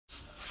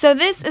So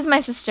this is my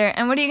sister,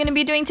 and what are you going to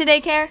be doing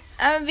today, Care?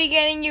 I'm going to be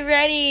getting you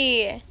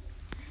ready.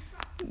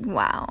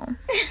 Wow.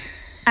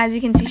 As you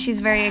can see,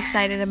 she's very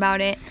excited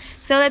about it.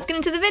 So let's get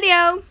into the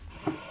video.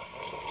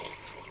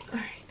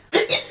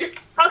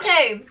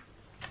 Okay.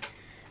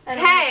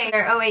 Hey.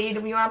 Oh wait,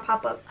 you want to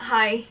pop up?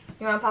 Hi.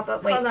 You want to pop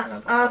up? Wait. Hold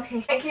on. Oh, okay.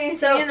 Can you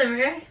see me in the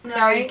mirror?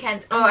 No, you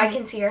can't. Oh, I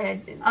can see your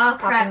head. It's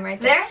popping right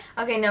there.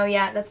 Okay, no,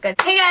 yeah, that's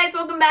good. Hey guys,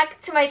 welcome back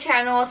to my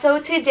channel.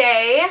 So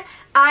today,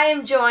 I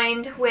am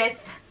joined with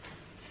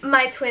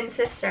my twin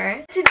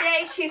sister.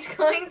 Today, she's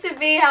going to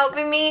be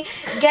helping me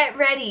get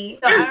ready.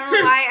 So I don't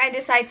know why I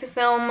decided to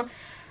film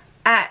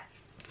at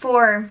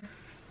 4.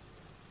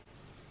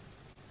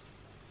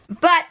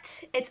 But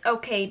it's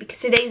okay because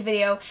today's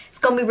video is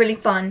going to be really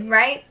fun,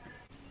 right?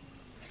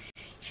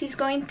 She's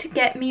going to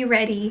get me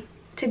ready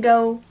to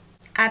go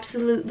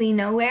absolutely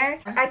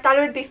nowhere. I thought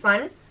it would be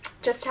fun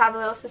just to have a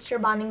little sister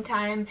bonding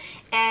time,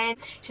 and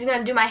she's going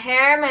to do my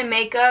hair, my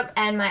makeup,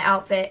 and my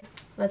outfit.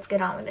 Let's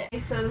get on with it. Okay,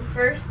 so the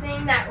first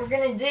thing that we're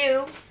going to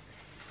do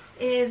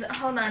is,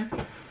 hold on.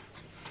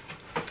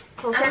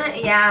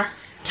 Yeah.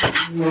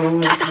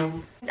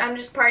 I'm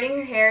just parting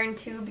her hair in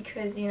two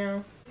because, you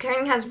know,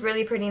 Karen has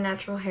really pretty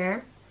natural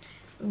hair,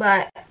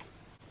 but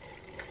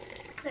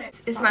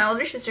it's my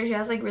older sister. She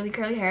has like really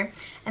curly hair,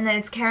 and then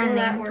it's Karen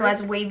who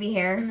has wavy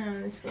hair.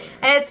 No, this way.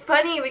 And it's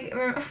funny.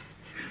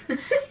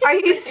 Are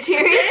you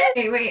serious?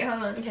 Okay, wait,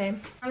 hold on. Okay,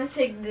 I'm gonna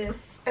take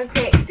this.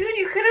 Okay, dude,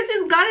 you could have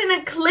just gotten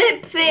a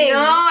clip thing. No,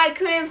 I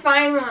couldn't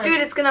find one.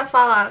 Dude, it's gonna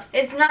fall off.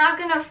 It's not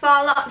gonna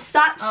fall off.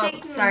 Stop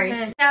shaking. Sorry.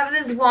 I have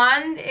this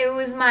wand. It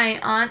was my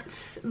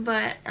aunt's,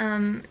 but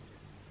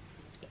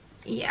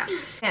yeah.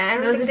 I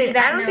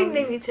don't think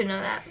they need to know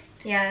that.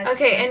 Yeah. That's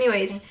okay. True.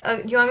 Anyways,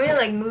 do you want me to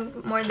like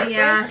move more this way?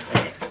 Yeah.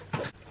 Okay.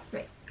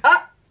 Wait.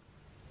 Oh.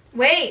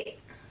 Wait.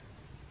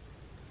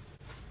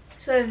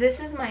 So if this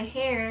is my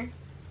hair.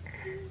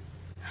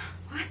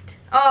 What?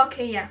 Oh,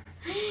 okay. Yeah.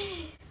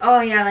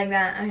 Oh yeah, like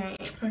that.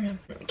 Okay.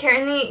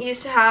 Karen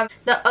used to have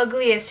the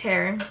ugliest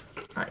hair.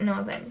 No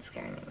offense,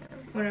 Karen.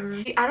 Whatever.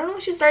 I don't know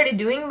what she started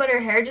doing, but her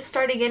hair just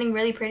started getting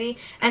really pretty,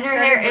 and her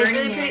hair is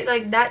really pretty.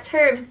 Like that's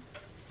her.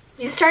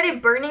 You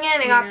started burning it,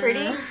 and it got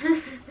pretty.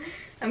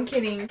 I'm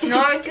kidding.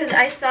 No, it's because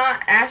I saw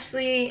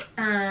Ashley.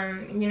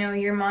 You know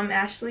your mom,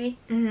 Ashley.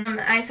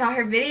 I saw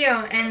her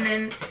video, and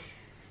then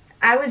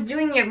I was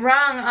doing it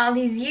wrong all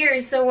these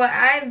years. So what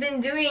I've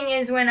been doing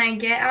is when I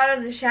get out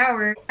of the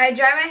shower, I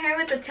dry my hair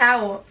with a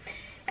towel.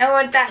 And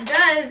what that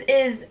does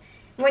is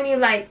when you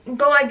like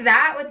go like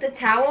that with the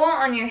towel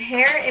on your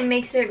hair, it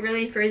makes it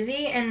really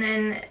frizzy, and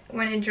then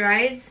when it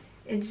dries,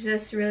 it's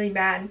just really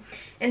bad.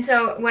 And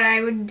so what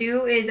I would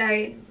do is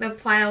I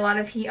apply a lot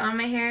of heat on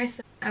my hair.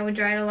 So I would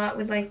dry it a lot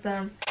with like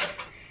the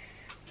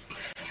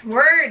I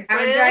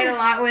would dry it a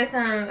lot with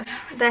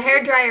the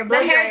hair dryer. The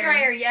hair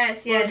dryer,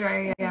 yes. Blow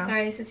dryer, yeah.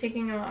 Sorry, this is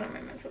taking a lot of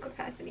my mental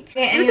capacity.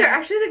 Okay, anyway. Dude, they're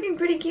actually looking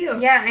pretty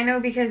cute. Yeah, I know,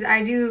 because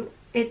I do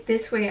it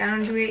this way. I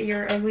don't do it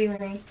your ugly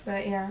way.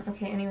 But yeah,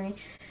 okay, anyway.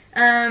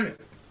 I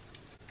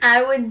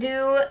would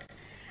dry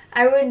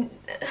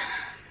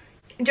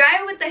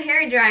it with the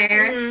hair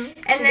dryer, and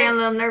then a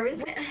little nervous.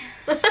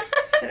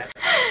 Shut up.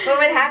 What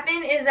would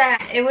happen is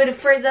that it would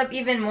frizz up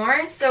even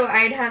more, so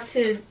I'd have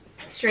to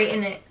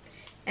straighten it.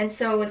 And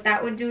so what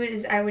that would do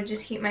is I would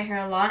just heat my hair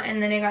a lot,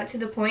 and then it got to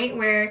the point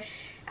where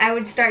I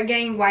would start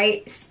getting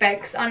white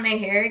specks on my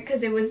hair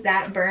because it was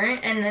that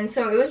burnt, and then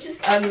so it was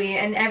just ugly,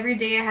 and every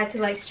day I had to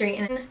like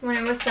straighten it. When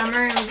it was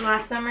summer, it was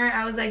last summer,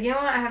 I was like, you know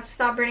what, I have to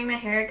stop burning my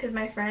hair because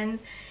my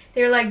friends,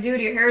 they were like,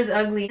 dude, your hair is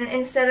ugly. And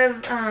instead of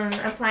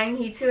applying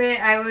heat to it,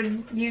 I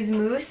would use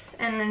mousse,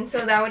 and then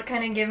so that would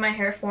kind of give my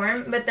hair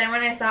form. But then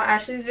when I saw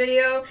Ashley's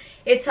video,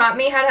 it taught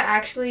me how to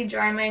actually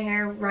dry my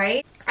hair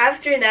right.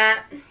 After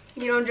that,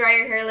 you don't dry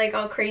your hair like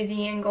all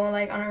crazy and go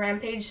like on a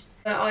rampage,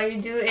 but all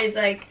you do is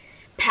like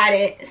pat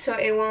it so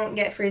it won't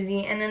get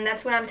frizzy, and then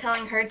that's what I'm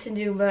telling her to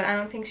do, but I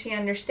don't think she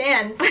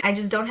understands. I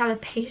just don't have the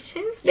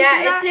patience to do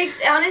that. It takes,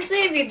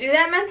 honestly, if you do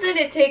that method,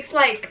 it takes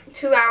like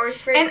 2 hours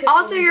for it to And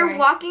also you're dry.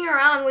 Walking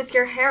around with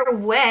your hair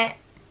wet.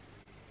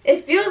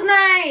 It feels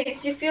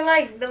nice. You feel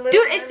like the little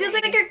Dude, it feels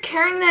like you're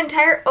carrying the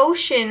entire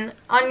ocean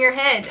on your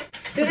head.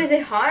 Dude, is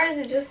it hot or is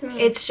it just me?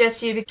 It's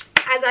just you.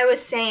 As I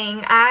was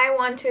saying, I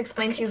want to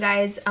explain to you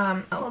guys,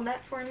 hold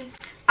that for me.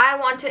 I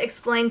want to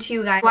explain to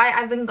you guys why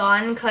I've been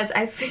gone, because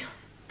I feel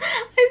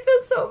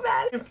so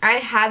bad. I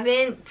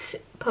haven't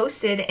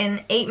posted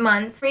in 8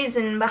 months. The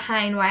reason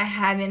behind why I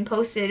haven't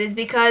posted is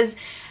because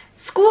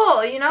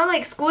school, you know,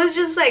 like school is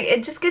just like,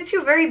 it just gets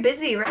you very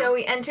busy, right? So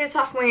we entered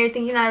sophomore year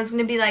thinking that it was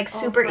going to be like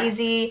super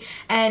easy,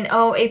 and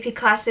oh, AP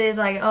classes,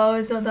 like, oh,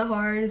 it's not that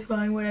hard, it's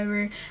fine,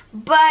 whatever.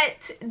 But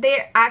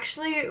they're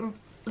actually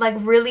like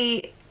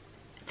really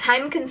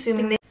time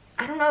consuming.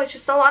 I don't know, it's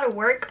just a lot of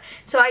work,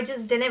 so I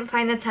just didn't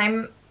find the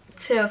time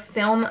to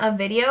film a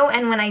video,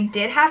 and when I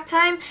did have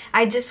time,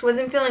 I just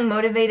wasn't feeling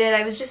motivated.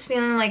 I was just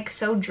feeling like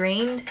so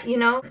drained, you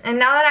know? And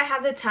now that I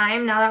have the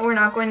time, now that we're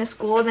not going to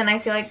school, then I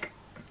feel like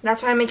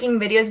that's why I'm making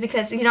videos,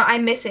 because, you know, I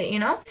miss it, you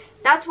know?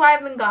 That's why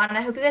I've been gone, and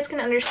I hope you guys can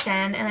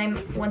understand, and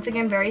I'm once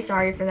again very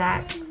sorry for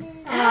that.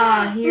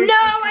 Oh, here's no,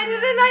 I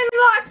didn't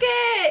unlock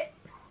it.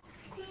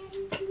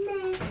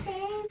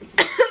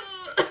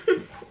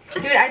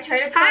 Dude, I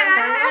tried to put on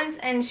her once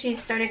and she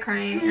started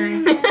crying.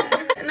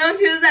 No,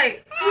 she was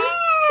like, I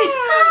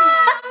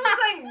was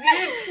like,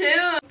 dude,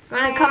 chill.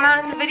 wanna come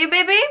out in the video,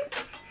 baby?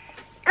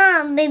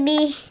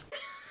 Baby.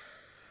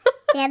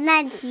 Yeah,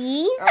 not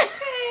see.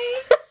 Okay.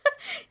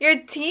 Your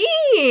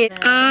teeth.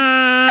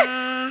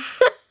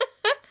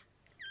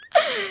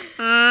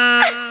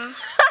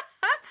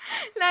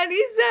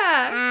 Larissa.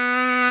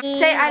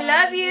 Say, I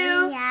love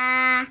you.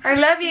 Yeah. I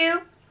love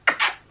you.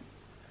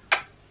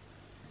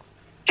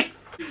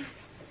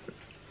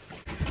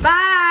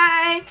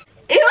 Bye.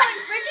 Ew, I'm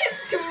freaking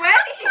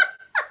sweating.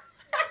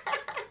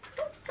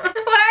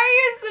 Why are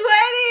you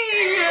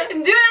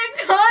sweating? Dude, I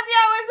told you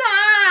I was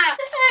hot.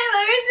 Hey,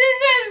 let me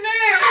touch your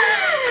shirt.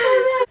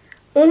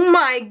 Oh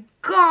my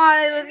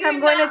god, I'm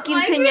going to not like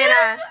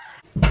quinceañera.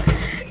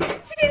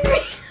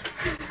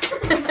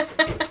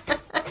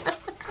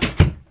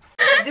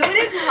 Dude,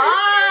 it's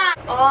hot.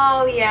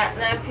 Oh yeah,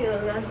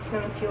 that's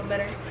gonna feel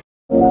better.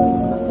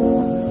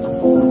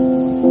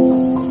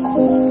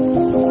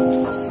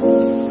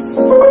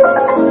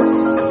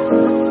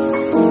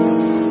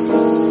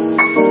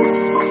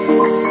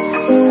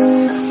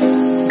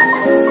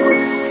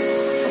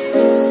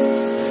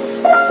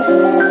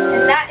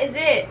 And that is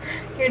it.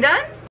 You're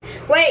done?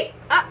 Wait,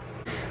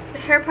 the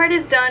hair part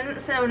is done,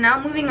 so now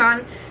moving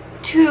on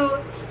to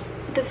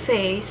the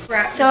face.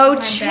 Right, So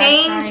this is my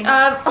change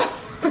bad of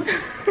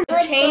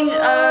change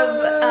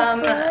of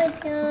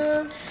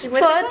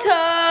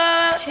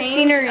photo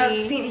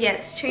scenery.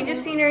 Yes, change of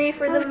scenery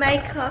for the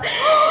makeup.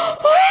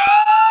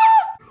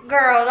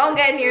 Girl, don't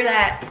get near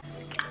that.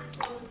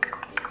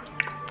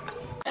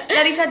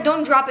 Larissa,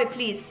 don't drop it,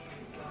 please.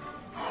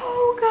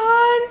 Oh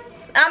God,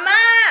 Amma!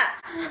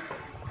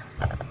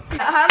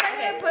 How am I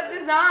gonna put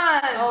this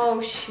on?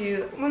 Oh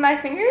shoot. With my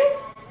fingers?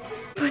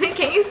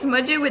 Can't you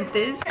smudge it with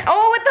this?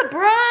 Oh, with the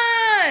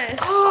brush.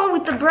 Oh,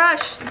 with the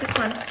brush. This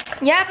one.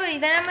 Yeah, but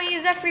then I'm gonna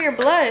use that for your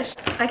blush.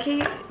 I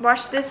can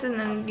wash this and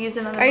then use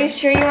another Are you one.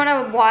 sure you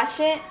wanna wash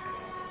it?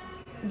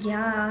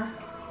 Yeah.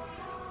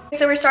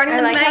 So we're starting I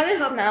the like how this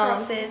makeup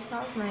smells. process. It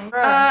smells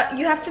nice.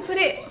 You have to put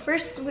it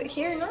first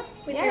here, no?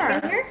 With your Yeah.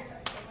 finger?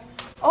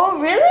 Oh,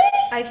 really?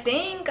 I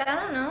think. I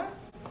don't know.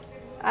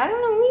 I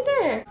don't know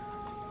either.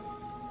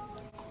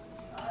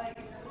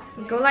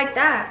 Go like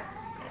that.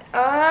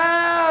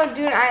 Oh,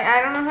 dude,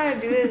 I don't know how to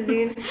do this,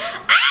 dude.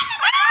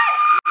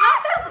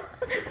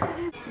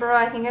 Bro,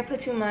 I think I put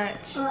too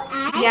much.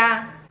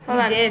 Yeah. Hold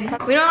we on. did.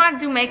 We don't know how to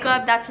do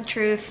makeup. That's the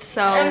truth.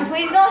 So. And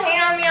please don't hate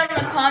on me on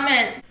the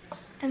comments.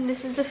 And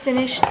this is the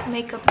finished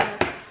makeup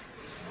look.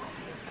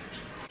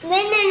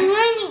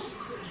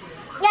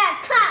 Yeah,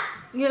 clap.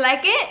 You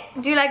like it?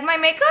 Do you like my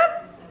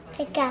makeup?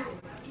 Pick up.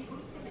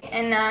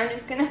 And now I'm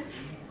just gonna...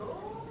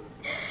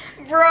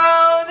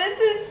 Bro, this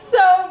is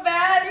so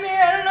bad,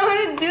 Mir. I don't know how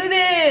to do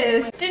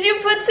this. Did you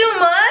put too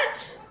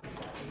much?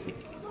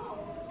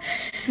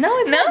 No,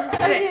 it's No? not.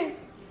 Okay.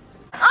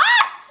 Ah!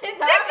 It's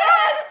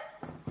tickles!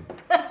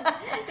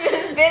 You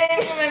just bit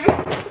into my...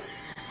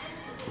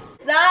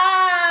 Stop!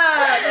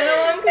 I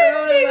don't want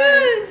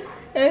coronavirus.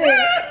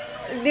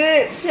 Okay. Do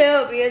it,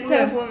 chill, be a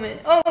tough woman.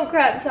 Oh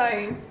crap,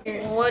 sorry.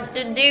 What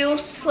did you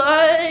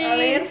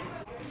say?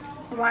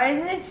 Why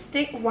isn't it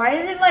stick? Why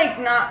is it like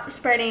not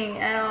spreading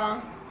at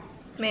all?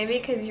 Maybe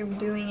because you're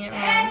doing it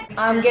wrong.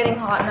 I'm getting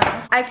hot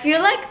now. I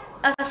feel like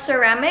a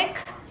ceramic.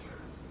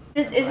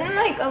 This isn't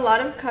like a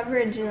lot of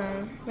coverage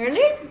though.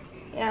 Really?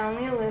 Yeah,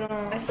 only a little.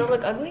 I still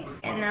look ugly.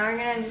 And now we're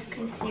gonna just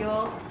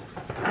conceal.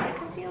 Is it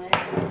concealer?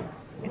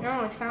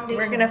 No, it's foundation.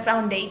 We're gonna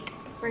foundate.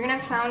 We're gonna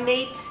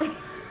foundate. Stop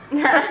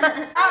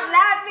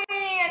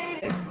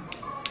laughing!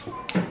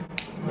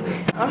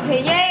 Okay,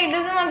 yay! It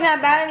doesn't look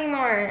that bad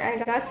anymore. I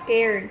got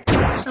scared.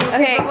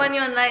 Okay, but when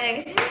you're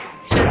like,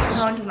 just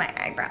going to my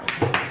eyebrows.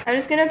 I'm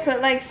just gonna put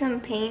like some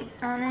paint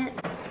on it.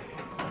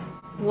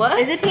 What?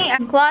 Is it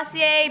paint?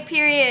 Glossier,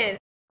 period.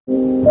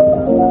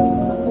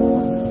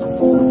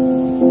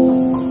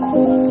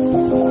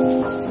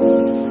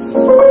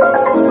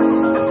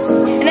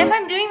 And if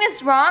I'm doing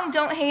this wrong,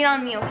 don't hate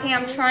on me, okay?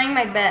 I'm trying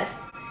my best.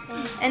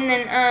 And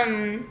then,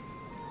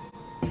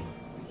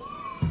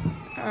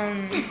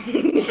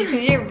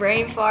 your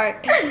brain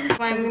fart.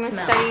 I'm gonna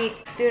Smells. study.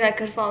 Dude, I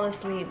could fall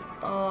asleep.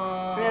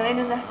 Oh. Really?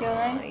 Does that feel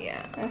nice?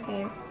 Yeah.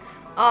 Okay.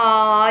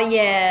 Oh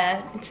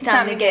yeah. It's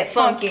time to get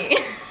funky.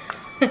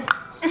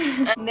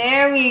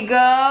 There we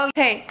go.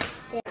 Okay.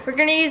 We're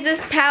gonna use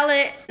this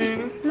palette.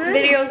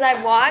 Videos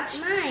I've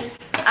watched.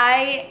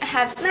 I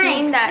have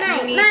seen that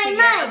you need to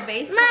get a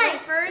base color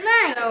first,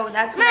 so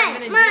that's what I'm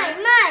gonna do.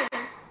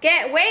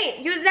 Wait,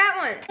 use that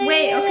one.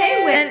 Wait,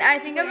 okay, wait. And I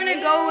think I'm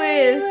gonna go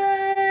with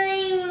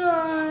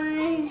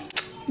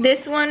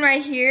this one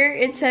right here.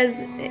 It says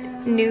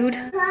nude.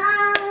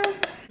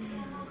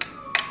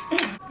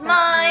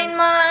 Mine.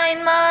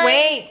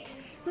 Wait.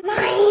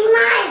 Mine.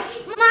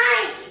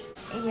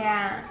 Yeah,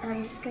 Yeah,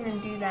 I'm just gonna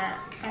do that.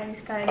 I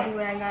just gotta do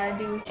what I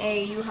gotta do.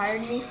 Hey, you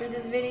hired me for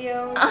this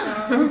video,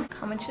 so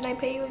How much should I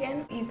pay you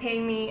again? you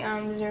paid me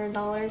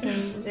 $0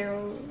 and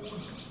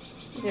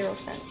 0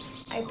 cents.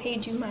 I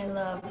paid you my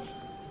love.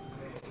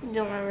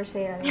 Don't ever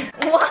say that again.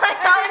 What?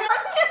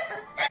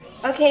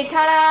 Okay,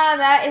 ta-da!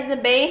 That is the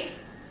base.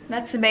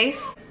 That's the base.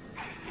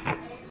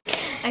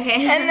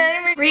 Okay. And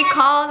then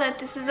recall that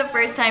this is the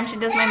first time she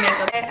does my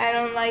makeup. I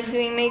don't like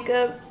doing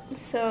makeup,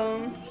 so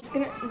I'm just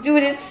gonna.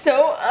 Dude, it's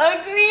so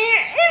ugly.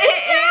 It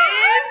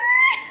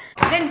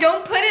is. Then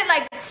don't put it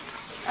like.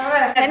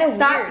 Kind of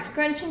stop weird.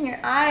 scrunching your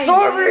eyes.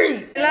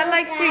 Sorry. Ella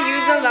likes to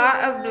use a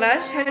lot of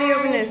blush. How do you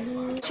open this?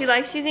 She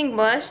likes using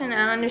blush, and I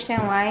don't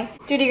understand why.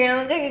 Dude, you're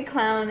gonna look like a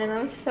clown, and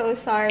I'm so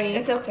sorry.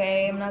 It's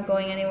okay. I'm not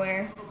going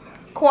anywhere.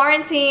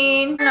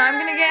 Quarantine. No, I'm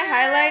gonna get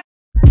highlight.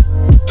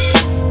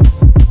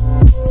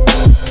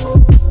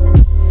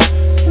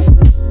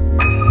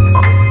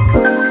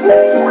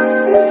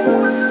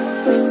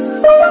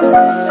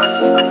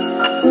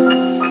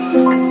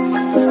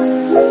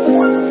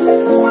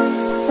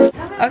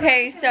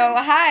 Okay, so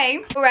hi.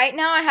 Right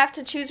now I have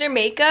to choose her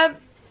makeup.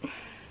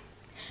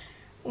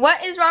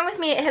 What is wrong with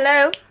me?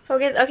 Hello?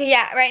 Focus. Okay,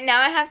 yeah, right now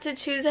I have to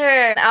choose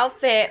her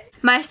outfit.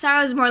 My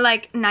style is more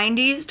like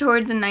 90s,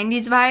 towards the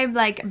 90s vibe,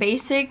 like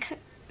basic,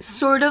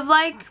 sort of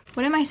like.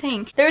 What am I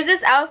saying? There's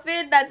this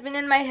outfit that's been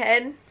in my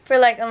head for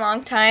like a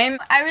long time.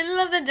 I really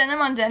love the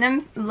denim on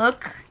denim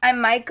look. I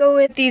might go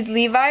with these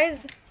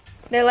Levi's.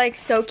 They're like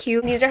so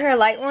cute. These are her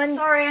light ones.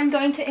 Sorry, I'm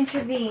going to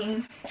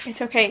intervene.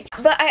 It's okay.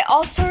 But I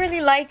also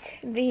really like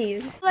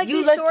these. Like You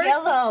these look shorts.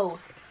 yellow.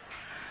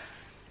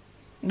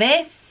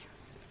 This?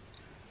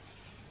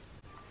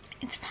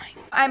 It's fine.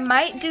 I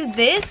might do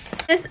this.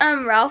 This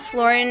Ralph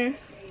Lauren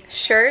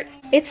shirt.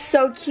 It's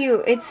so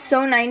cute. It's so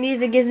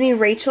 90s. It gives me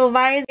Rachel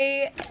vibes.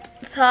 I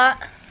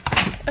thought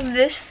of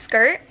this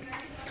skirt.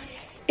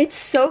 It's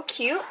so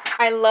cute.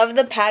 I love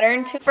the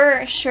pattern too.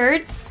 For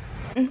shirts,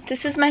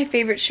 this is my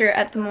favorite shirt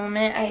at the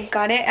moment. I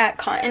got it at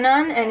Cotton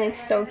On and it's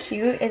so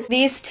cute. It's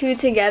these two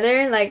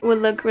together like would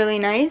look really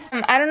nice.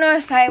 I don't know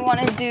if I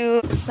want to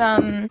do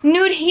some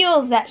nude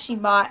heels that she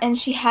bought and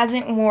she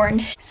hasn't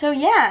worn. So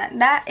yeah,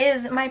 that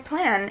is my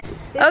plan.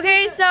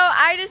 Okay, so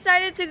I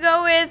decided to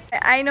go with,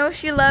 I know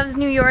she loves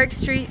New York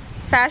street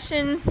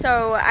fashion,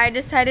 so I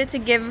decided to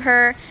give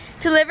her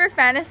To Live Her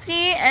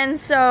Fantasy, and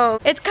so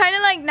it's kind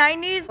of like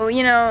 90s,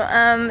 you know.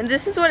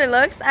 This is what it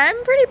looks.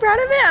 I'm pretty proud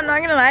of it, I'm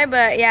not gonna lie,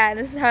 but yeah,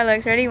 this is how it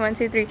looks. Ready? 1,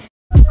 2, 3.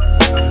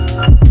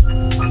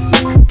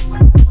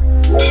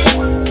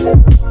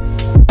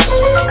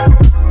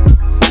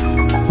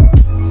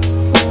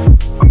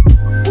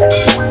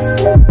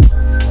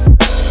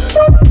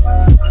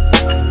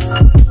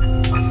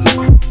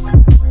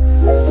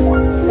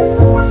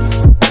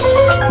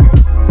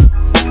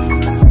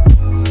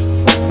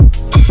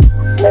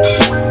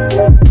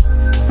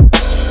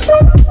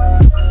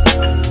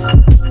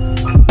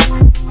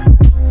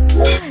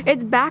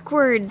 It's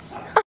backwards.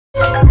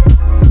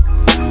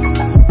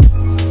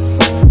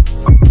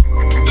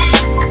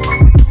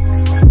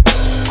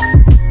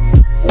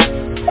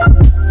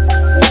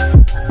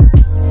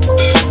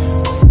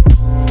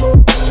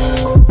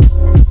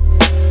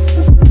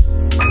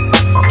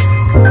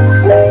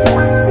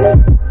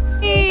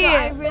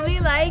 I really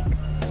like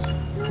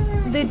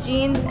the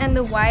jeans and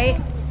the white,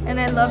 and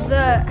I love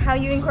how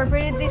you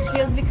incorporated these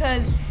heels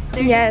because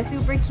they're just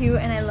super cute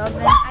and I love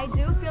them. I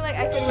do feel like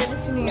I could wear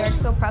this to New York,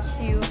 so props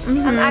to you.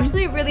 I'm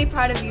actually really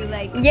proud of you.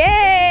 Like,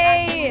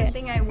 yay! This is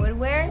something I would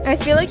wear. I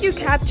feel like you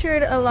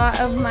captured a lot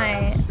of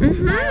my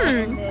style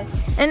in this.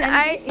 And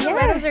these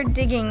stilettos are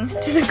digging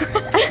to the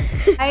ground.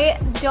 I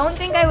don't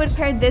think I would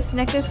pair this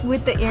necklace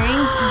with the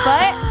earrings,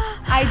 but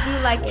I do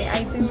like it.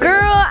 I do.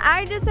 Girl,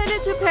 I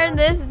decided to pair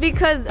this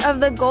because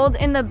of the gold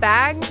in the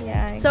bag.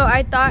 Yeah. So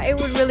I thought it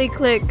would really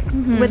click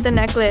with the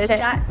necklace.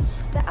 That's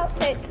the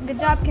outfit. Good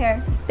job,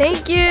 Care.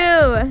 Thank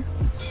you.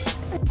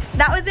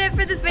 That was it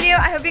for this video.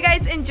 I hope you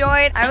guys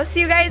enjoyed. I will see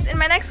you guys in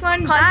my next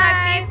one.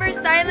 Contact me for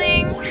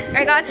styling.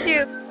 I got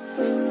you.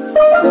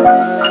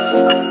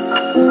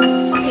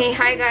 Okay,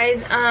 hi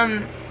guys.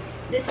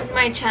 This is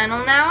my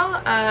channel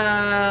now.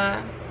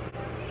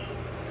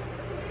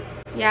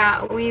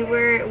 Yeah, we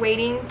were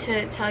waiting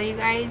to tell you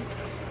guys,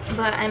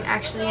 but I'm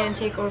actually gonna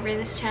take over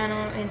this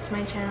channel. It's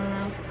my channel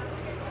now.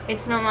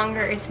 It's no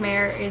longer it's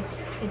Mare.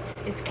 It's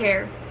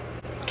Care.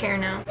 It's Care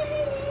now.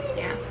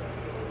 Yeah.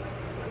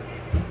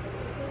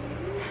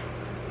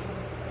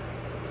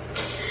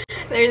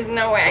 There's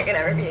no way I could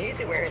ever be a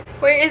YouTuber.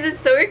 Wait, is it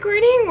still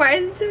recording? Why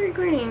is it still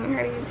recording?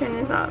 How do you turn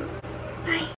this off? Bye.